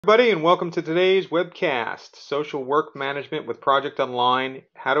Everybody, and welcome to today's webcast, Social Work Management with Project Online,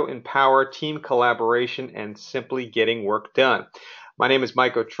 How to Empower Team Collaboration and Simply Getting Work Done. My name is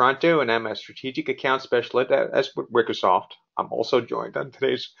Mike Otranto, and I'm a Strategic Account Specialist at Wickersoft. I'm also joined on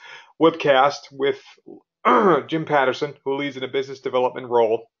today's webcast with Jim Patterson, who leads in a business development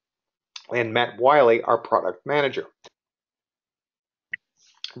role, and Matt Wiley, our Product Manager.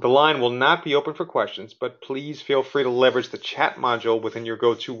 The line will not be open for questions, but please feel free to leverage the chat module within your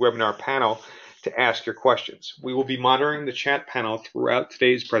GoToWebinar panel to ask your questions. We will be monitoring the chat panel throughout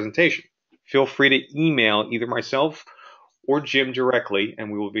today's presentation. Feel free to email either myself or Jim directly,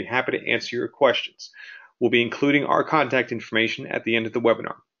 and we will be happy to answer your questions. We'll be including our contact information at the end of the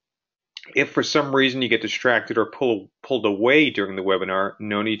webinar. If for some reason you get distracted or pulled away during the webinar,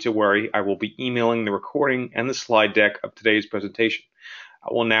 no need to worry. I will be emailing the recording and the slide deck of today's presentation.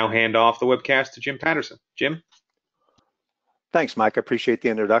 I will now hand off the webcast to Jim Patterson. Jim? Thanks, Mike. I appreciate the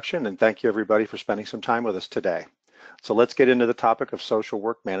introduction, and thank you everybody for spending some time with us today. So let's get into the topic of social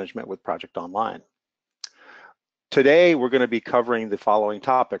work management with Project Online. Today, we're going to be covering the following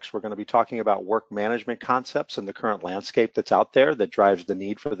topics. We're going to be talking about work management concepts and the current landscape that's out there that drives the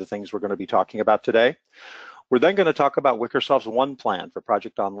need for the things we're going to be talking about today. We're then going to talk about Wickersoft's One Plan for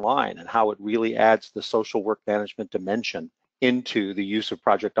Project Online and how it really adds the social work management dimension into the use of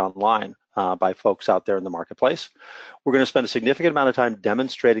Project Online by folks out there in the marketplace. We're going to spend a significant amount of time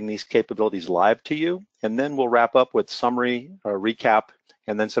demonstrating these capabilities live to you, and then we'll wrap up with summary, recap,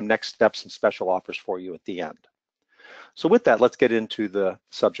 and then some next steps and special offers for you at the end. So with that, let's get into the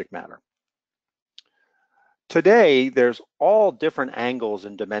subject matter. Today, there's all different angles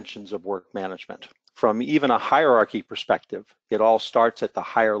and dimensions of work management. From even a hierarchy perspective, it all starts at the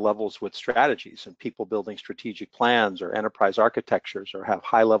higher levels with strategies and people building strategic plans or enterprise architectures or have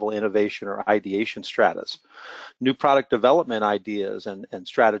high-level innovation or ideation stratas, new product development ideas and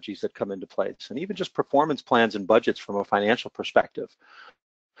strategies that come into place, and even just performance plans and budgets from a financial perspective.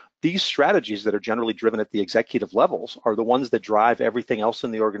 These strategies that are generally driven at the executive levels are the ones that drive everything else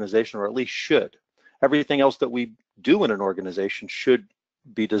in the organization, or at least should. Everything else that we do in an organization should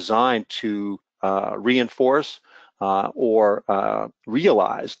be designed to reinforce or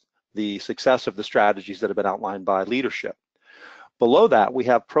realize the success of the strategies that have been outlined by leadership. Below that, we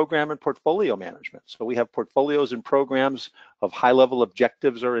have program and portfolio management. So we have portfolios and programs of high-level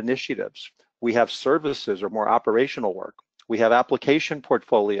objectives or initiatives. We have services or more operational work. We have application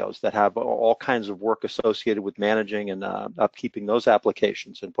portfolios that have all kinds of work associated with managing and upkeeping those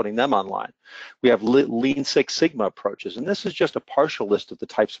applications and putting them online. We have Lean Six Sigma approaches, and this is just a partial list of the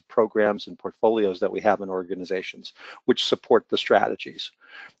types of programs and portfolios that we have in organizations which support the strategies.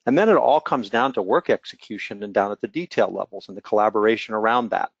 And then it all comes down to work execution and down at the detail levels and the collaboration around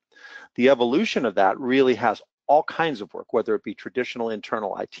that. The evolution of that really has all kinds of work, whether it be traditional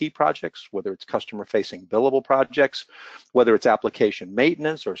internal IT projects, whether it's customer-facing billable projects, whether it's application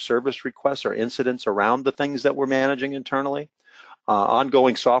maintenance or service requests or incidents around the things that we're managing internally,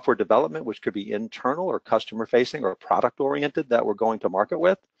 ongoing software development, which could be internal or customer-facing or product-oriented that we're going to market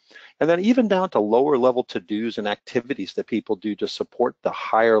with, and then even down to lower-level to-dos and activities that people do to support the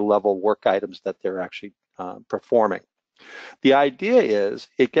higher-level work items that they're actually performing. The idea is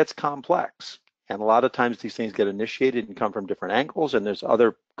it gets complex. And a lot of times these things get initiated and come from different angles, and there's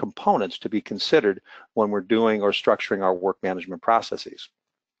other components to be considered when we're doing or structuring our work management processes.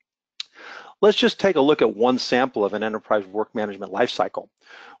 Let's just take a look at one sample of an enterprise work management lifecycle,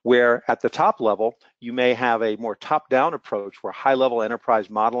 where at the top level, you may have a more top-down approach where high-level enterprise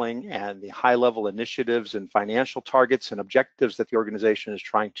modeling and the high-level initiatives and financial targets and objectives that the organization is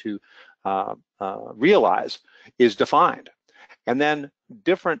trying to realize is defined. And then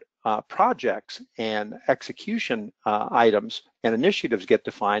different projects and execution items and initiatives get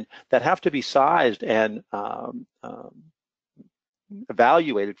defined that have to be sized and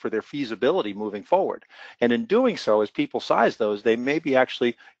evaluated for their feasibility moving forward. And in doing so, as people size those, they may be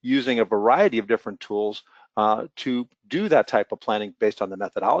actually using a variety of different tools to do that type of planning based on the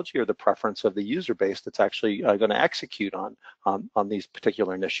methodology or the preference of the user base that's actually going to execute on these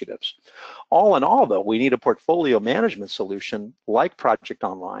particular initiatives. All in all, though, we need a portfolio management solution like Project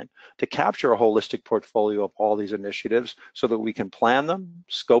Online to capture a holistic portfolio of all these initiatives so that we can plan them,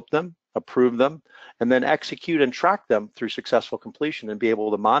 scope them, approve them, and then execute and track them through successful completion and be able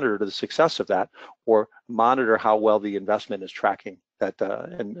to monitor the success of that or monitor how well the investment is tracking that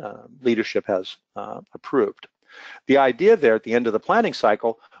leadership has approved. The idea there at the end of the planning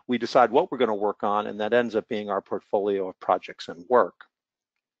cycle, we decide what we're going to work on, and that ends up being our portfolio of projects and work.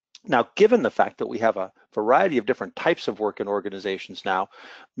 Now, given the fact that we have a variety of different types of work in organizations now,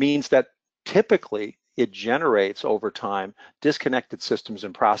 means that typically it generates over time disconnected systems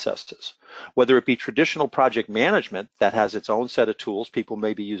and processes. Whether it be traditional project management that has its own set of tools, people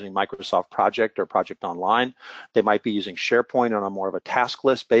may be using Microsoft Project or Project Online. They might be using SharePoint on a more of a task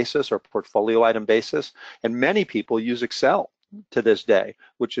list basis or portfolio item basis. And many people use Excel to this day,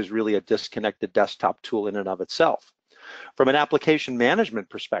 which is really a disconnected desktop tool in and of itself. From an application management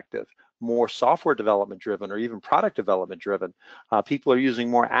perspective, more software development driven or even product development driven, people are using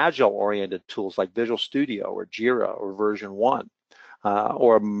more agile oriented tools like Visual Studio or Jira or version 1,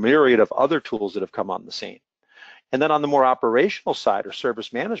 or a myriad of other tools that have come on the scene. And then on the more operational side or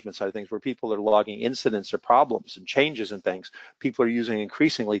service management side of things, where people are logging incidents or problems and changes and things, people are using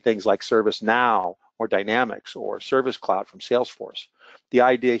increasingly things like ServiceNow or Dynamics or Service Cloud from Salesforce. The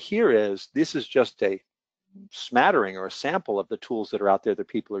idea here is this is just a smattering or a sample of the tools that are out there that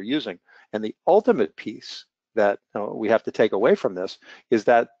people are using. And the ultimate piece that we have to take away from this is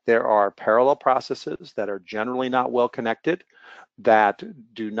that there are parallel processes that are generally not well connected, that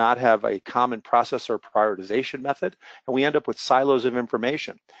do not have a common process or prioritization method, and we end up with silos of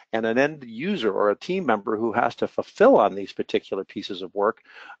information. And an end user or a team member who has to fulfill on these particular pieces of work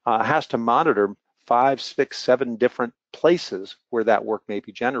has to monitor 5, 6, 7 different places where that work may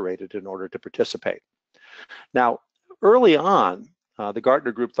be generated in order to participate. Now, early on, the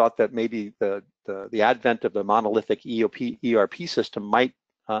Gartner Group thought that maybe the advent of the monolithic ERP system might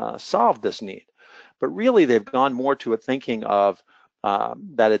solve this need. But really, they've gone more to a thinking of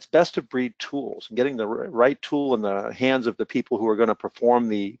that it's best of breed tools, and getting the right tool in the hands of the people who are going to perform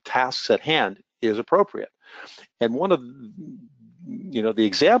the tasks at hand is appropriate. And one of the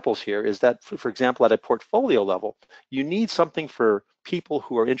examples here is that, for example, at a portfolio level, you need something for people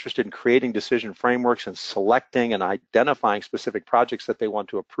who are interested in creating decision frameworks and selecting and identifying specific projects that they want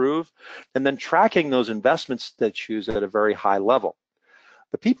to approve, and then tracking those investments they choose at a very high level.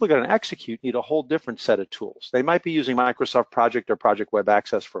 The people who are going to execute need a whole different set of tools. They might be using Microsoft Project or Project Web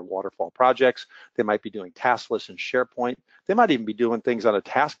Access for waterfall projects. They might be doing task lists in SharePoint. They might even be doing things on a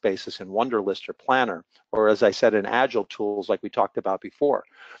task basis in Wunderlist or Planner, or as I said, in agile tools like we talked about before.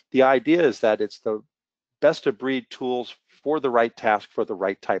 The idea is that it's the best of breed tools for the right task, for the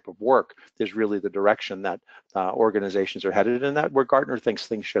right type of work is really the direction that organizations are headed, and that where Gartner thinks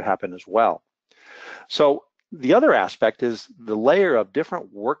things should happen as well. So the other aspect is the layer of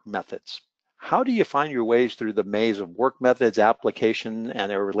different work methods. How do you find your ways through the maze of work methods, application,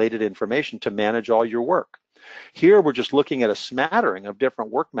 and their related information to manage all your work? Here, we're just looking at a smattering of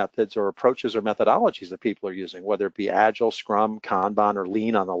different work methods or approaches or methodologies that people are using, whether it be Agile, Scrum, Kanban, or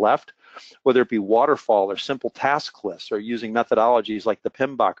Lean on the left, whether it be waterfall or simple task lists, or using methodologies like the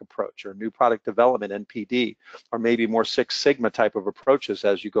PMBOK approach or new product development, NPD, or maybe more Six Sigma type of approaches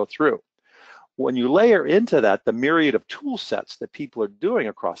as you go through. When you layer into that the myriad of tool sets that people are doing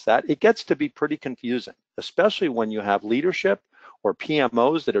across that, it gets to be pretty confusing, especially when you have leadership or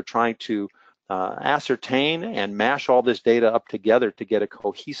PMOs that are trying to ascertain and mash all this data up together to get a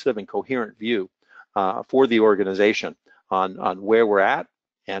cohesive and coherent view for the organization on where we're at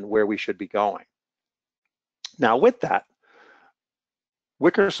and where we should be going. Now with that,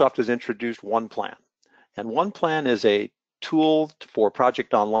 Wickersoft has introduced OnePlan. And OnePlan is a tool for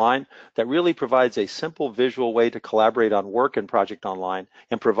Project Online that really provides a simple visual way to collaborate on work in Project Online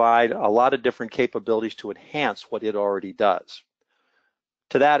and provide a lot of different capabilities to enhance what it already does.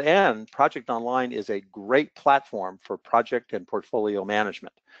 To that end, Project Online is a great platform for project and portfolio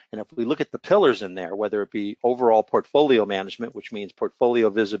management. And if we look at the pillars in there, whether it be overall portfolio management, which means portfolio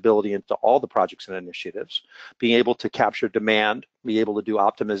visibility into all the projects and initiatives, being able to capture demand, be able to do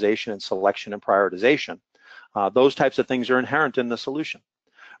optimization and selection and prioritization, those types of things are inherent in the solution.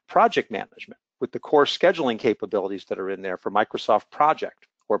 Project management, with the core scheduling capabilities that are in there for Microsoft Project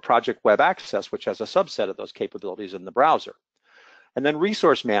or Project Web Access, which has a subset of those capabilities in the browser. And then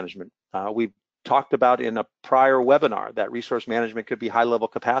resource management. We've talked about in a prior webinar that resource management could be high-level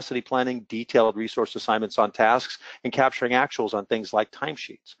capacity planning, detailed resource assignments on tasks, and capturing actuals on things like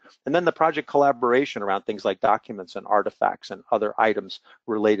timesheets. And then the project collaboration around things like documents and artifacts and other items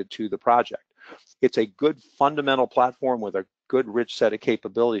related to the project. It's a good fundamental platform with a good rich set of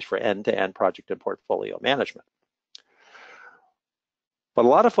capabilities for end-to-end project and portfolio management. But a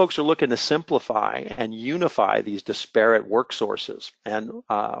lot of folks are looking to simplify and unify these disparate work sources, and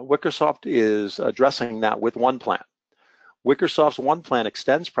Wickersoft is addressing that with OnePlan. Wickersoft's OnePlan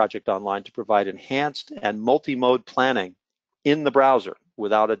extends Project Online to provide enhanced and multi-mode planning in the browser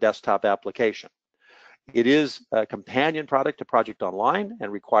without a desktop application. It is a companion product to Project Online and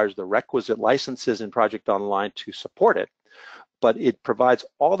requires the requisite licenses in Project Online to support it. but it provides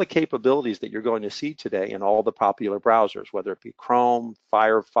all the capabilities that you're going to see today in all the popular browsers, whether it be Chrome,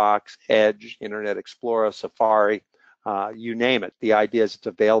 Firefox, Edge, Internet Explorer, Safari, you name it. The idea is it's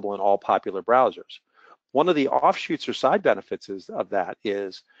available in all popular browsers. One of the offshoots or side benefits of that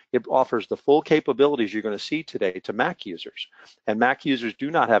is it offers the full capabilities you're going to see today to Mac users. And Mac users do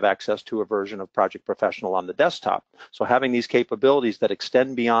not have access to a version of Project Professional on the desktop. So having these capabilities that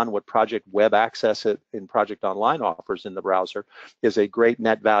extend beyond what Project Web Access in Project Online offers in the browser is a great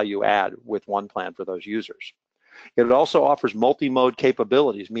net value add with OnePlan for those users. It also offers multi-mode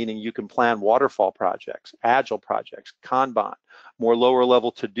capabilities, meaning you can plan waterfall projects, agile projects, Kanban, more lower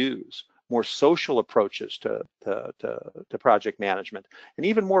level to-dos, more social approaches to project management, and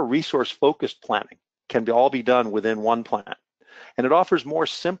even more resource-focused planning can all be done within OnePlan. And it offers more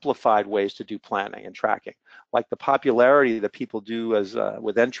simplified ways to do planning and tracking, like the popularity that people do as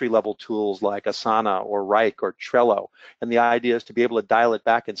with entry-level tools like Asana or Wrike or Trello. And the idea is to be able to dial it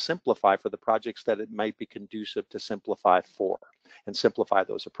back and simplify for the projects that it might be conducive to simplify for, and simplify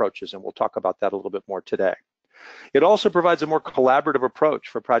those approaches. And we'll talk about that a little bit more today. It also provides a more collaborative approach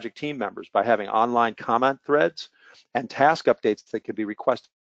for project team members by having online comment threads and task updates that can be requested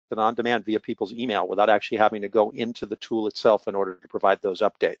on demand via people's email without actually having to go into the tool itself in order to provide those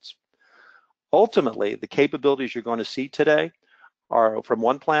updates. Ultimately, the capabilities you're going to see today are from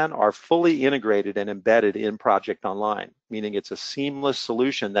OnePlan are fully integrated and embedded in Project Online, meaning it's a seamless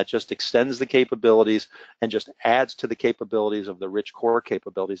solution that just extends the capabilities and just adds to the capabilities of the rich core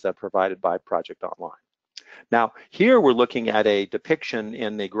capabilities that are provided by Project Online. Now, here we're looking at a depiction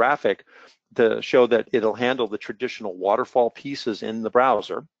in the graphic to show that it'll handle the traditional waterfall pieces in the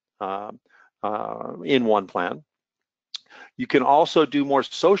browser in OnePlan. You can also do more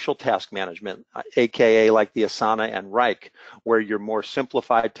social task management, AKA like the Asana and Wrike, where you're more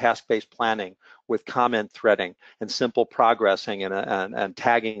simplified task-based planning with comment threading and simple progressing and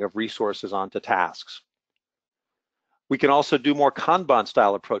tagging of resources onto tasks. We can also do more Kanban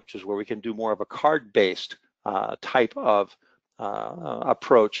style approaches where we can do more of a card-based type of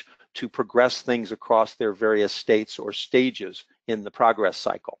approach to progress things across their various states or stages in the progress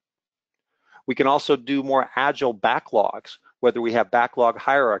cycle. We can also do more agile backlogs, whether we have backlog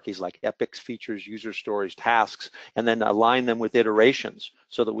hierarchies like epics, features, user stories, tasks, and then align them with iterations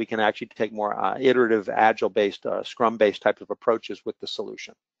so that we can actually take more iterative, agile-based, scrum-based type of approaches with the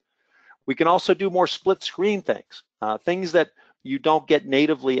solution. We can also do more split screen things, things that you don't get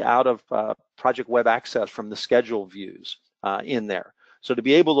natively out of Project Web Access from the schedule views in there. So to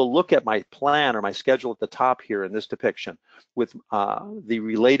be able to look at my plan or my schedule at the top here in this depiction with the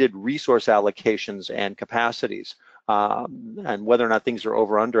related resource allocations and capacities and whether or not things are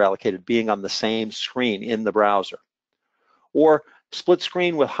over or under allocated being on the same screen in the browser. Or split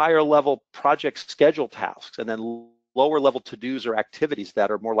screen with higher level project schedule tasks and then lower level to-dos or activities that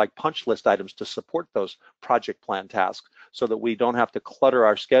are more like punch list items to support those project plan tasks so that we don't have to clutter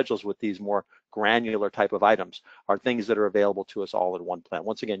our schedules with these more granular type of items are things that are available to us all in OnePlan.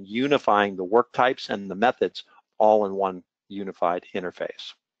 Once again, unifying the work types and the methods all in one unified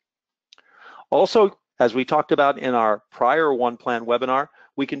interface. Also, as we talked about in our prior OnePlan webinar,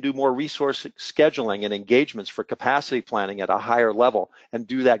 we can do more resource scheduling and engagements for capacity planning at a higher level and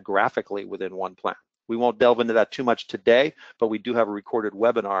do that graphically within OnePlan. We won't delve into that too much today, but we do have a recorded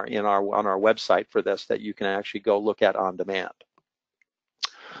webinar on our website for this that you can actually go look at on demand.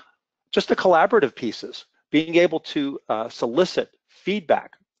 Just the collaborative pieces, being able to solicit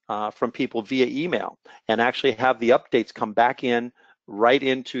feedback from people via email and actually have the updates come back in right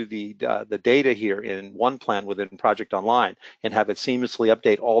into the data here in OnePlan within Project Online and have it seamlessly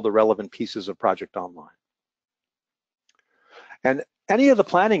update all the relevant pieces of Project Online. And any of the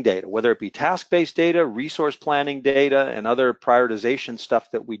planning data, whether it be task-based data, resource planning data, and other prioritization stuff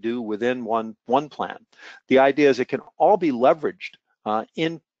that we do within OnePlan, the idea is it can all be leveraged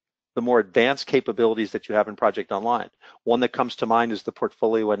in the more advanced capabilities that you have in Project Online. One that comes to mind is the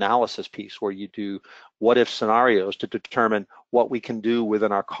portfolio analysis piece, where you do what-if scenarios to determine what we can do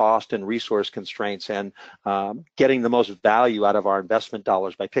within our cost and resource constraints and getting the most value out of our investment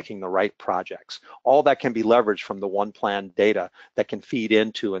dollars by picking the right projects. All that can be leveraged from the OnePlan data that can feed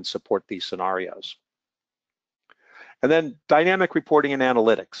into and support these scenarios. And then dynamic reporting and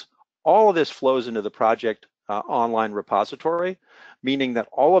analytics. All of this flows into the Project Online repository, meaning that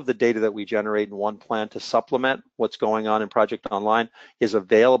all of the data that we generate in OnePlan to supplement what's going on in Project Online is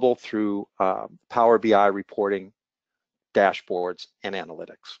available through Power BI reporting, dashboards, and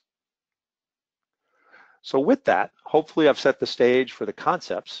analytics. So with that, hopefully I've set the stage for the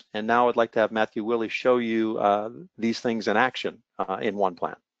concepts, and now I'd like to have Matthew Willey show you these things in action in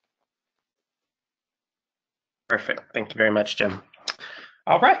OnePlan. Perfect. Thank you very much, Jim.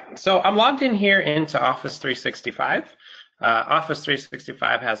 All right, so I'm logged in here into Office 365. Office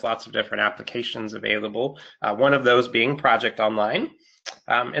 365 has lots of different applications available, one of those being Project Online.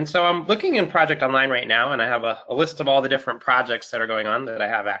 And so I'm looking in Project Online right now, and I have a list of all the different projects that are going on that I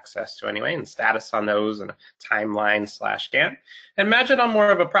have access to anyway, and status on those, and a timeline / Gantt. And imagine I'm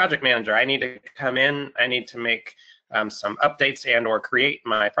more of a project manager. I need to come in, I need to make some updates and or create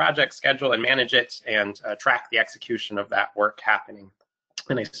my project schedule and manage it and track the execution of that work happening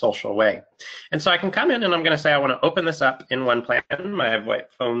in a social way. And so I can come in and I'm going to say I want to open this up in OnePlan, my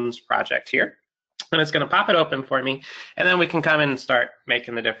White Phones project here. And it's going to pop it open for me, and then we can come in and start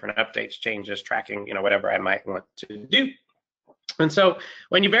making the different updates, changes, tracking, whatever I might want to do. And so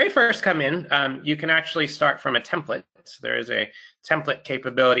when you very first come in, you can actually start from a template. So there is a template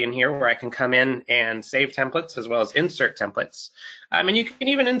capability in here where I can come in and save templates as well as insert templates. And you can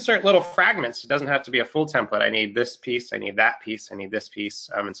even insert little fragments. It doesn't have to be a full template. I need this piece, I need that piece, I need this piece.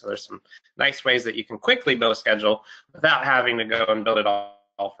 And so there's some nice ways that you can quickly build a schedule without having to go and build it all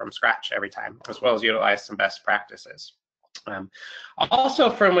from scratch every time, as well as utilize some best practices. Also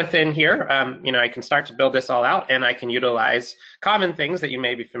from within here, I can start to build this all out, and I can utilize common things that you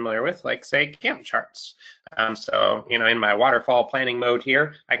may be familiar with, like say Gantt charts. So in my waterfall planning mode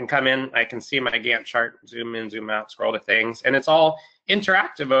here, I can come in, I can see my Gantt chart, zoom in, zoom out, scroll to things, and it's all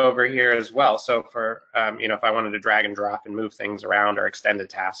interactive over here as well. So for if I wanted to drag and drop and move things around or extend a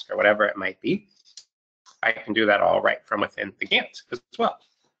task or whatever it might be, I can do that all right from within the Gantt as well.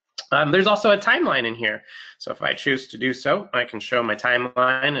 There's also a timeline in here. So if I choose to do so, I can show my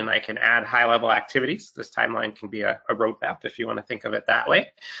timeline and I can add high-level activities. This timeline can be a roadmap if you want to think of it that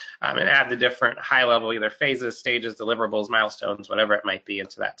way, and add the different high-level either phases, stages, deliverables, milestones, whatever it might be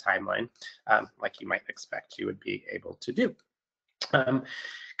into that timeline, like you might expect you would be able to do.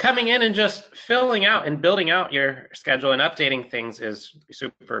 Coming in and just filling out and building out your schedule and updating things is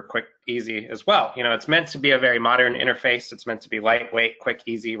super quick, easy as well. It's meant to be a very modern interface. It's meant to be lightweight, quick,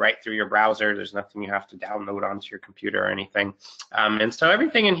 easy, right through your browser. There's nothing you have to download onto your computer or anything. And so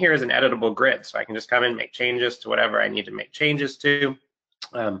everything in here is an editable grid. So I can just come in, make changes to whatever I need to make changes to.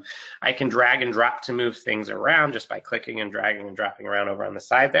 I can drag and drop to move things around just by clicking and dragging and dropping around over on the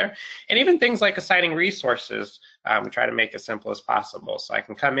side there. And even things like assigning resources, we try to make as simple as possible. So I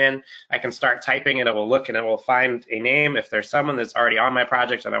can come in, I can start typing, and it will look and it will find a name. If there's someone that's already on my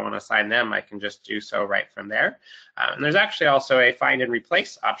project and I want to assign them, I can just do so right from there. And there's actually also a find and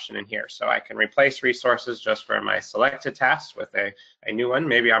replace option in here. So I can replace resources just for my selected tasks with a new one.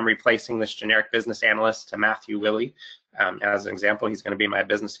 Maybe I'm replacing this generic business analyst to Matthew Willie. As an example, he's going to be my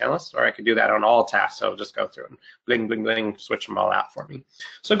business analyst, or I could do that on all tasks. So just go through and bling, bling, bling, switch them all out for me.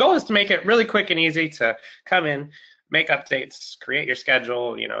 So the goal is to make it really quick and easy to come in, make updates, create your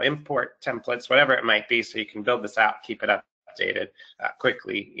schedule, import templates, whatever it might be, so you can build this out, keep it updated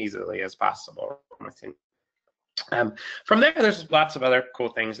quickly, easily as possible within. From there, there's lots of other cool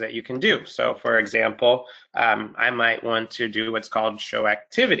things that you can do. So for example, I might want to do what's called show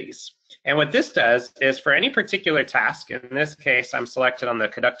activities. And what this does is for any particular task, in this case, I'm selected on the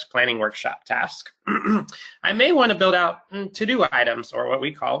conduct planning workshop task, I may want to build out to-do items, or what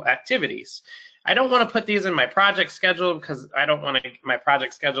we call activities. I don't want to put these in my project schedule because I don't want my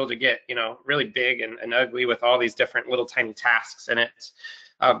project schedule to get really big and ugly with all these different little tiny tasks in it.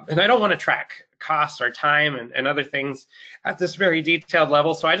 And I don't want to track costs or time and other things at this very detailed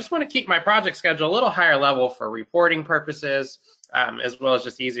level. So I just want to keep my project schedule a little higher level for reporting purposes, as well as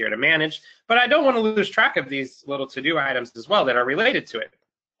just easier to manage. But I don't want to lose track of these little to-do items as well that are related to it,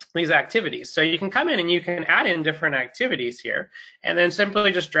 these activities. So you can come in and you can add in different activities here, and then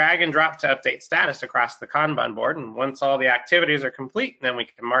simply just drag and drop to update status across the Kanban board. And once all the activities are complete, then we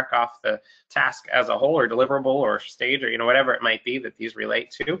can mark off the task as a whole, or deliverable, or stage, or whatever it might be that these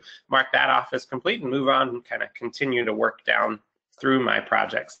relate to, mark that off as complete and move on and kind of continue to work down through my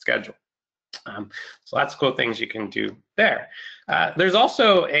project schedule. So lots of cool things you can do there. There's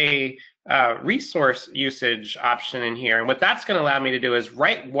also a resource usage option in here, and what that's going to allow me to do is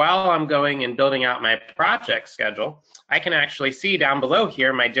right while I'm going and building out my project schedule, I can actually see down below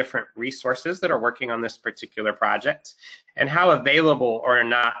here my different resources that are working on this particular project and how available or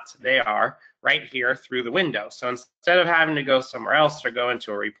not they are right here through the window. So instead of having to go somewhere else or go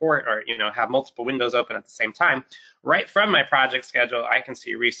into a report or have multiple windows open at the same time, right from my project schedule, I can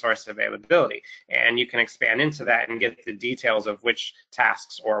see resource availability, and you can expand into that and get the details of which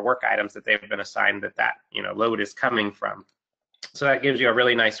tasks or work items that they've been assigned that load is coming from. So that gives you a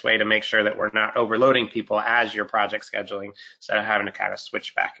really nice way to make sure that we're not overloading people as you're project scheduling, instead of having to kind of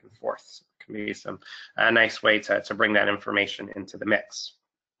switch back and forth. So it can be a nice way to bring that information into the mix.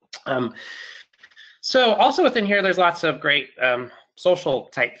 So also within here, there's lots of great social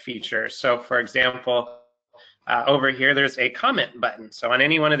type features. So for example, over here, there's a comment button. So on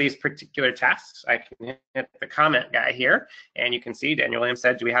any one of these particular tasks, I can hit the comment guy here, and you can see Daniel Williams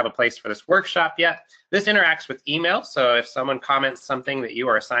said, do we have a place for this workshop yet? This interacts with email. So if someone comments something that you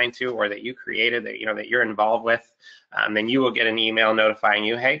are assigned to or that you created that that you're involved with, then you will get an email notifying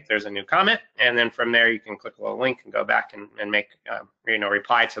you, hey, there's a new comment. And then from there, you can click a little link and go back and make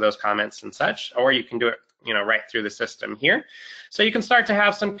reply to those comments and such, or you can do it right through the system here. So you can start to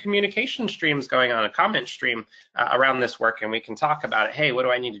have some communication streams going on, a comment stream around this work, and we can talk about it. Hey, what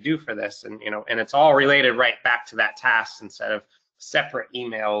do I need to do for this? And and it's all related right back to that task instead of separate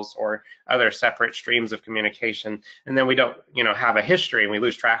emails or other separate streams of communication. And then we don't have a history and we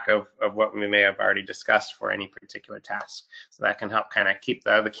lose track of what we may have already discussed for any particular task. So that can help kind of keep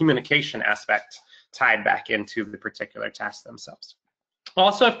the communication aspect tied back into the particular tasks themselves.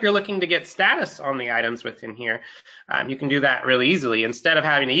 Also, if you're looking to get status on the items within here, you can do that really easily. Instead of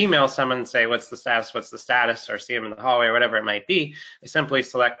having to email someone and say, what's the status, or see them in the hallway, or whatever it might be, I simply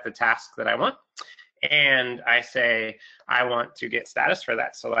select the task that I want. And I say, I want to get status for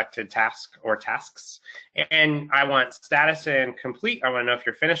that selected task or tasks. And I want status and complete. I want to know if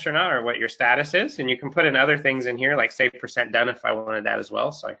you're finished or not, or what your status is. And you can put in other things in here, like say % done if I wanted that as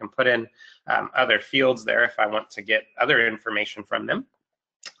well. So I can put in other fields there if I want to get other information from them.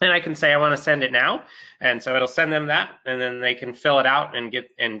 And I can say I want to send it now, and so it'll send them that, and then they can fill it out and get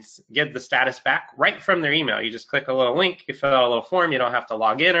the status back right from their email. You just click a little link, you fill out a little form, you don't have to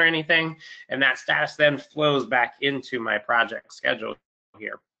log in or anything, and that status then flows back into my project schedule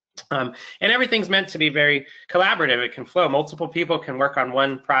here. And everything's meant to be very collaborative. It can flow. Multiple people can work on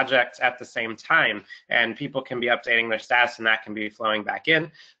one project at the same time, and people can be updating their status, and that can be flowing back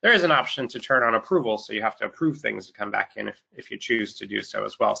in. There is an option to turn on approval, so you have to approve things to come back in if you choose to do so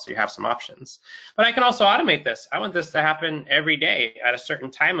as well. So you have some options. But I can also automate this. I want this to happen every day at a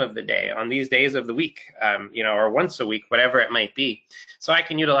certain time of the day, on these days of the week, or once a week, whatever it might be. So I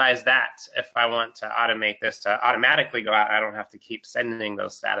can utilize that if I want to automate this to automatically go out. I don't have to keep sending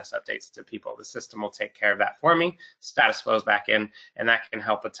those status updates to people. The system will take care of that for me. Status flows back in, and that can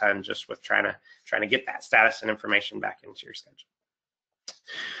help a ton just with trying to get that status and information back into your schedule.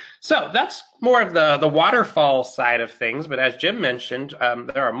 So that's more of the waterfall side of things, but as Jim mentioned,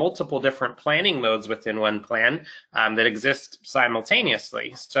 there are multiple different planning modes within one plan that exist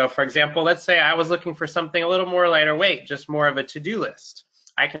simultaneously. So for example, let's say I was looking for something a little more lighter weight, just more of a to-do list.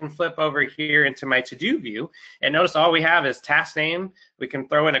 I can flip over here into my to-do view, and notice all we have is task name. We can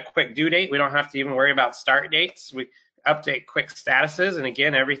throw in a quick due date. We don't have to even worry about start dates. We update quick statuses, and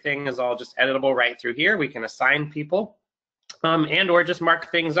again, everything is all just editable right through here. We can assign people and or just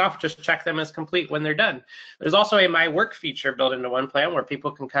mark things off, just check them as complete when they're done. There's also a My Work feature built into one plan where people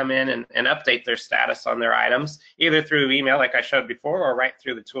can come in and update their status on their items, either through email like I showed before, or right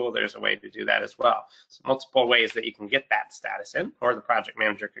through the tool. There's a way to do that as well. So multiple ways that you can get that status in, or the project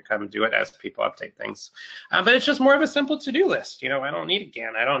manager could come and do it as people update things. But it's just more of a simple to-do list. I don't need a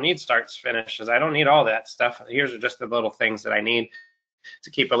Gantt, I don't need starts, finishes, I don't need all that stuff. Here's just the little things that I need to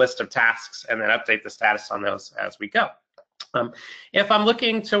keep a list of tasks and then update the status on those as we go. If I'm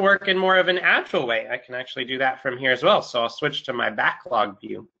looking to work in more of an agile way, I can actually do that from here as well. So I'll switch to my backlog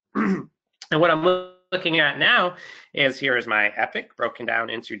view. And what I'm looking at now is here is my Epic broken down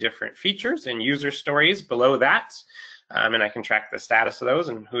into different features and user stories below that. And I can track the status of those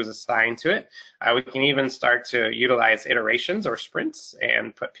and who's assigned to it. We can even start to utilize iterations or sprints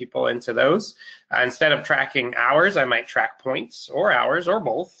and put people into those. Instead of tracking hours, I might track points or hours or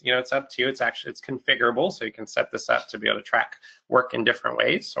both. It's up to you. It's configurable, so you can set this up to be able to track work in different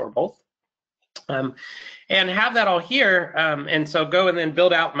ways or both. And have that all here. And so go and then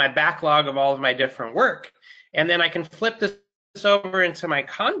build out my backlog of all of my different work. And then I can flip this over into my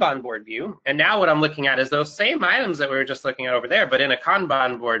Kanban board view, and now what I'm looking at is those same items that we were just looking at over there, but in a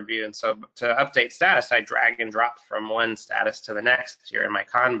Kanban board view. And so to update status, I drag and drop from one status to the next here in my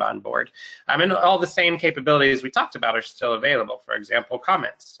Kanban board. And all the same capabilities we talked about are still available. For example,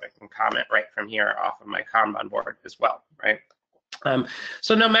 comments. So I can comment right from here off of my Kanban board as well, right?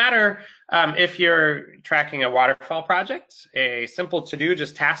 So no matter if you're tracking a waterfall project, a simple to-do,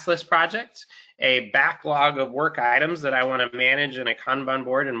 just task list project, a backlog of work items that I want to manage in a Kanban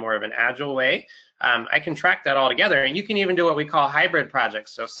board in more of an agile way, I can track that all together. And you can even do what we call hybrid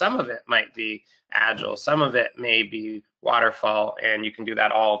projects. So some of it might be agile, some of it may be waterfall, and you can do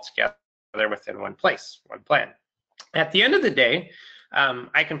that all together within one place, one plan. At the end of the day,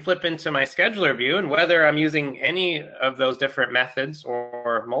 I can flip into my scheduler view, and whether I'm using any of those different methods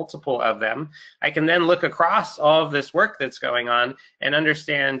or multiple of them, I can then look across all of this work that's going on and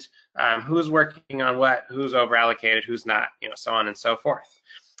understand who's working on what, who's over allocated, who's not, so on and so forth.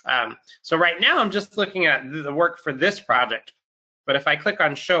 So right now I'm just looking at the work for this project, but if I click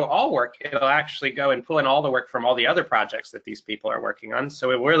on show all work, it'll actually go and pull in all the work from all the other projects that these people are working on.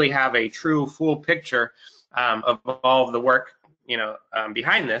 So it will really have a true full picture of all of the work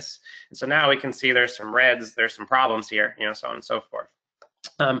behind this. And so now we can see there's some reds, there's some problems here, so on and so forth.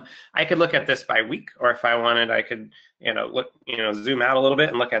 I could look at this by week, or if I wanted, I could, look, zoom out a little bit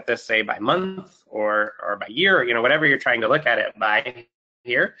and look at this, say, by month or by year, whatever you're trying to look at it by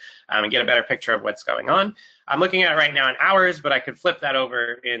here, and get a better picture of what's going on. I'm looking at it right now in hours, but I could flip that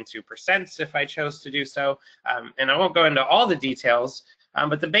over into percents if I chose to do so. And I won't go into all the details,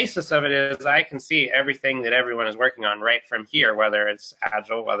 but the basis of it is I can see everything that everyone is working on right from here, whether it's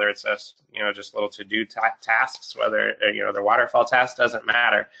Agile, whether it's just little to-do tasks, whether the waterfall task, doesn't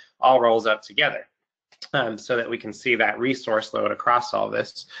matter, all rolls up together. So that we can see that resource load across all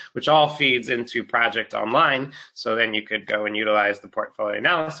this, which all feeds into Project Online. So then you could go and utilize the portfolio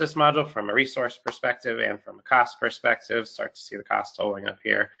analysis module from a resource perspective and from a cost perspective, start to see the cost totaling up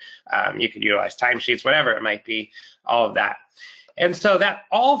here. You could utilize timesheets, whatever it might be, all of that. And so that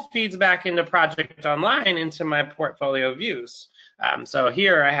all feeds back into Project Online, into my portfolio views. So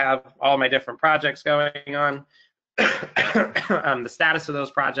here I have all my different projects going on. The status of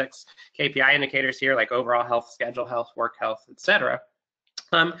those projects, KPI indicators here like overall health, schedule health, work health, etc.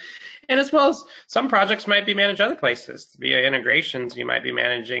 And as well as some projects might be managed other places via integrations. You might be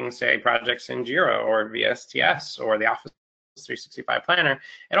managing, say, projects in Jira or VSTS or the Office 365 Planner.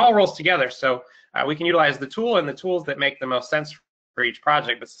 It all rolls together, so we can utilize the tool and the tools that make the most sense for each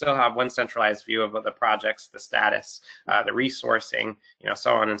project, but still have one centralized view of the projects, the status, the resourcing,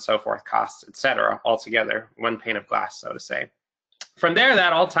 so on and so forth, costs, etc., all together, one pane of glass, so to say. From there,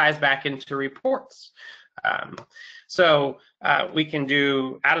 that all ties back into reports. So we can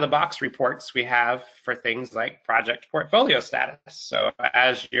do out-of-the-box reports we have for things like project portfolio status. So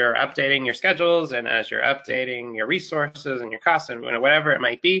as you're updating your schedules and as you're updating your resources and your costs and whatever it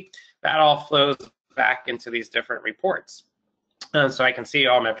might be, that all flows back into these different reports. So I can see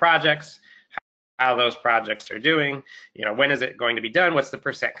all my projects, how those projects are doing, when is it going to be done, what's the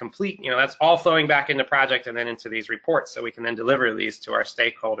percent complete, that's all flowing back into project and then into these reports, so we can then deliver these to our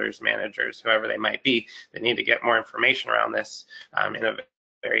stakeholders, managers, whoever they might be that need to get more information around this in a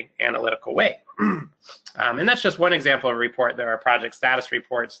very analytical way. And that's just one example of a report. There are project status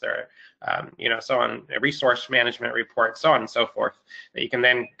reports, there are, so on, resource management reports, so on and so forth, that you can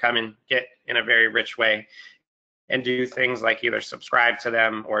then come and get in a very rich way and do things like either subscribe to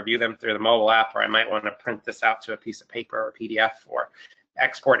them or view them through the mobile app, or I might want to print this out to a piece of paper or PDF or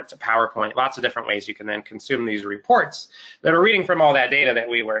export it to PowerPoint. Lots of different ways you can then consume these reports that are reading from all that data that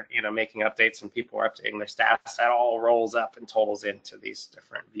we were, making updates and people were updating their status. That all rolls up and totals into these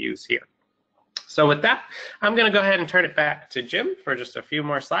different views here. So with that, I'm going to go ahead and turn it back to Jim for just a few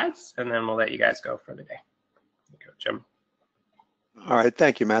more slides, and then we'll let you guys go for the day. Go, Jim. All right,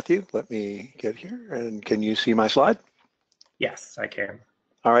 thank you, Matthew. Let me get here, and can you see my slide? Yes, I can.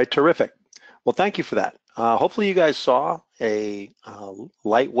 All right, terrific. Well, thank you for that. Hopefully you guys saw a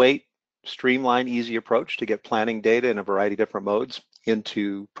lightweight, streamlined, easy approach to get planning data in a variety of different modes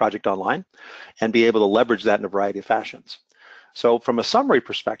into Project Online and be able to leverage that in a variety of fashions. So from a summary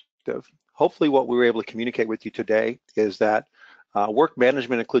perspective, hopefully what we were able to communicate with you today is that work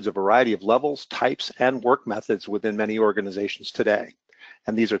management includes a variety of levels, types, and work methods within many organizations today.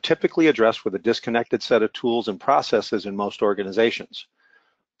 And these are typically addressed with a disconnected set of tools and processes in most organizations.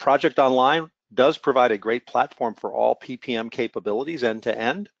 Project Online does provide a great platform for all PPM capabilities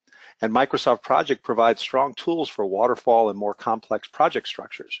end-to-end, and Microsoft Project provides strong tools for waterfall and more complex project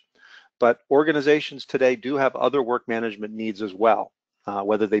structures. But organizations today do have other work management needs as well.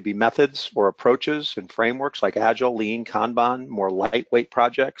 Whether they be methods or approaches and frameworks like Agile, Lean, Kanban, more lightweight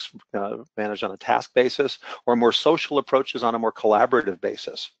projects managed on a task basis, or more social approaches on a more collaborative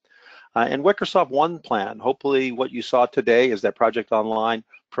basis. And Microsoft One Plan, hopefully what you saw today is that Project Online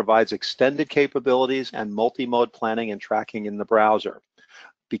provides extended capabilities and multi-mode planning and tracking in the browser.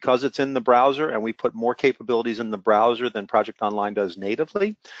 Because it's in the browser and we put more capabilities in the browser than Project Online does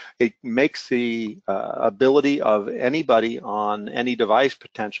natively, it makes the ability of anybody on any device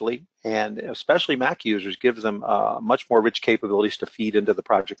potentially, and especially Mac users, gives them much more rich capabilities to feed into the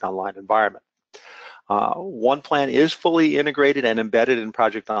Project Online environment. OnePlan is fully integrated and embedded in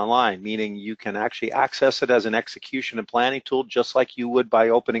Project Online, meaning you can actually access it as an execution and planning tool just like you would by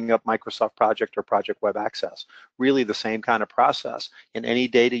opening up Microsoft Project or Project Web Access. Really the same kind of process. And any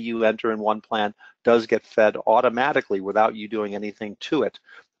data you enter in OnePlan does get fed automatically without you doing anything to it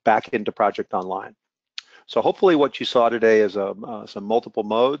back into Project Online. So hopefully what you saw today is some multiple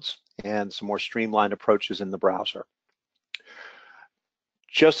modes and some more streamlined approaches in the browser.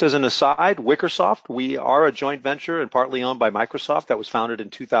 Just as an aside, Wickersoft, we are a joint venture and partly owned by Microsoft that was founded in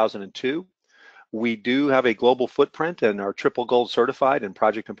 2002. We do have a global footprint and are triple gold certified in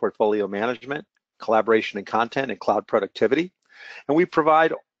project and portfolio management, collaboration and content, and cloud productivity. And we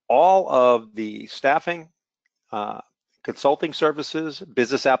provide all of the staffing, consulting services,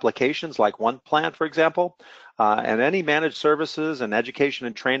 business applications like OnePlan, for example, and any managed services and education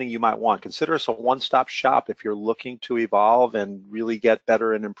and training you might want. Consider us a one-stop shop if you're looking to evolve and really get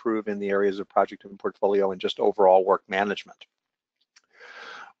better and improve in the areas of project and portfolio and just overall work management.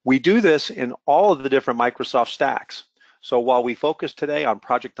 We do this in all of the different Microsoft stacks. So while we focus today on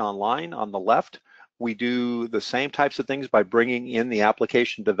Project Online on the left, we do the same types of things by bringing in the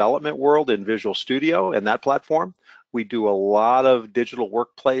application development world in Visual Studio and that platform. We do a lot of digital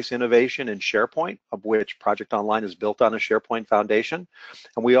workplace innovation in SharePoint, of which Project Online is built on a SharePoint foundation.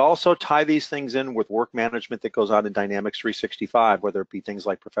 And we also tie these things in with work management that goes on in Dynamics 365, whether it be things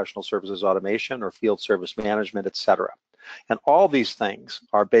like professional services automation or field service management, et cetera. And all these things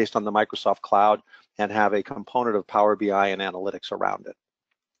are based on the Microsoft Cloud and have a component of Power BI and analytics around it.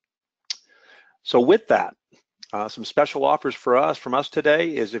 So with that, some special offers from us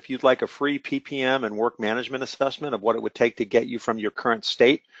today is if you'd like a free PPM and work management assessment of what it would take to get you from your current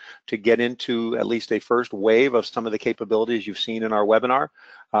state to get into at least a first wave of some of the capabilities you've seen in our webinar,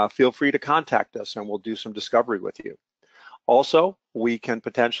 feel free to contact us and we'll do some discovery with you. Also, we can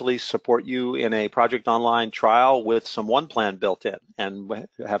potentially support you in a Project Online trial with some OnePlan built in and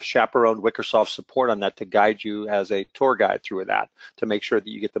have chaperoned Wickersoft support on that to guide you as a tour guide through that to make sure that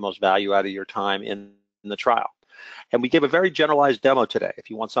you get the most value out of your time in the trial. And we gave a very generalized demo today. If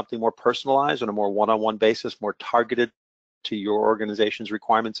you want something more personalized on a more one-on-one basis, more targeted to your organization's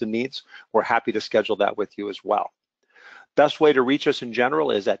requirements and needs, we're happy to schedule that with you as well. Best way to reach us in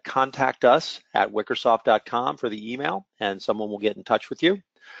general is at contactus@wickersoft.com for the email, and someone will get in touch with you.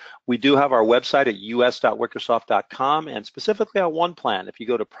 We do have our website at us.wickersoft.com, and specifically on OnePlan. If you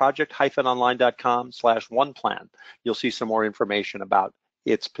go to project-online.com/OnePlan, you'll see some more information about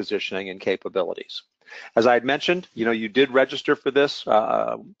its positioning and capabilities. As I had mentioned, you did register for this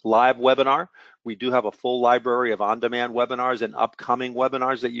live webinar. We do have a full library of on-demand webinars and upcoming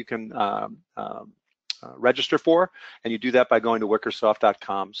webinars that you can register for, and you do that by going to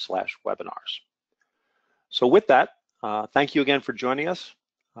wickersoft.com/webinars. So with that, thank you again for joining us.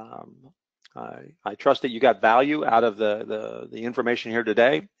 I trust that you got value out of the information here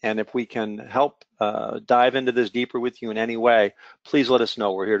today, and if we can help dive into this deeper with you in any way, please let us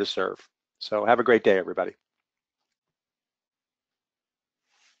know. We're here to serve. So have a great day, everybody.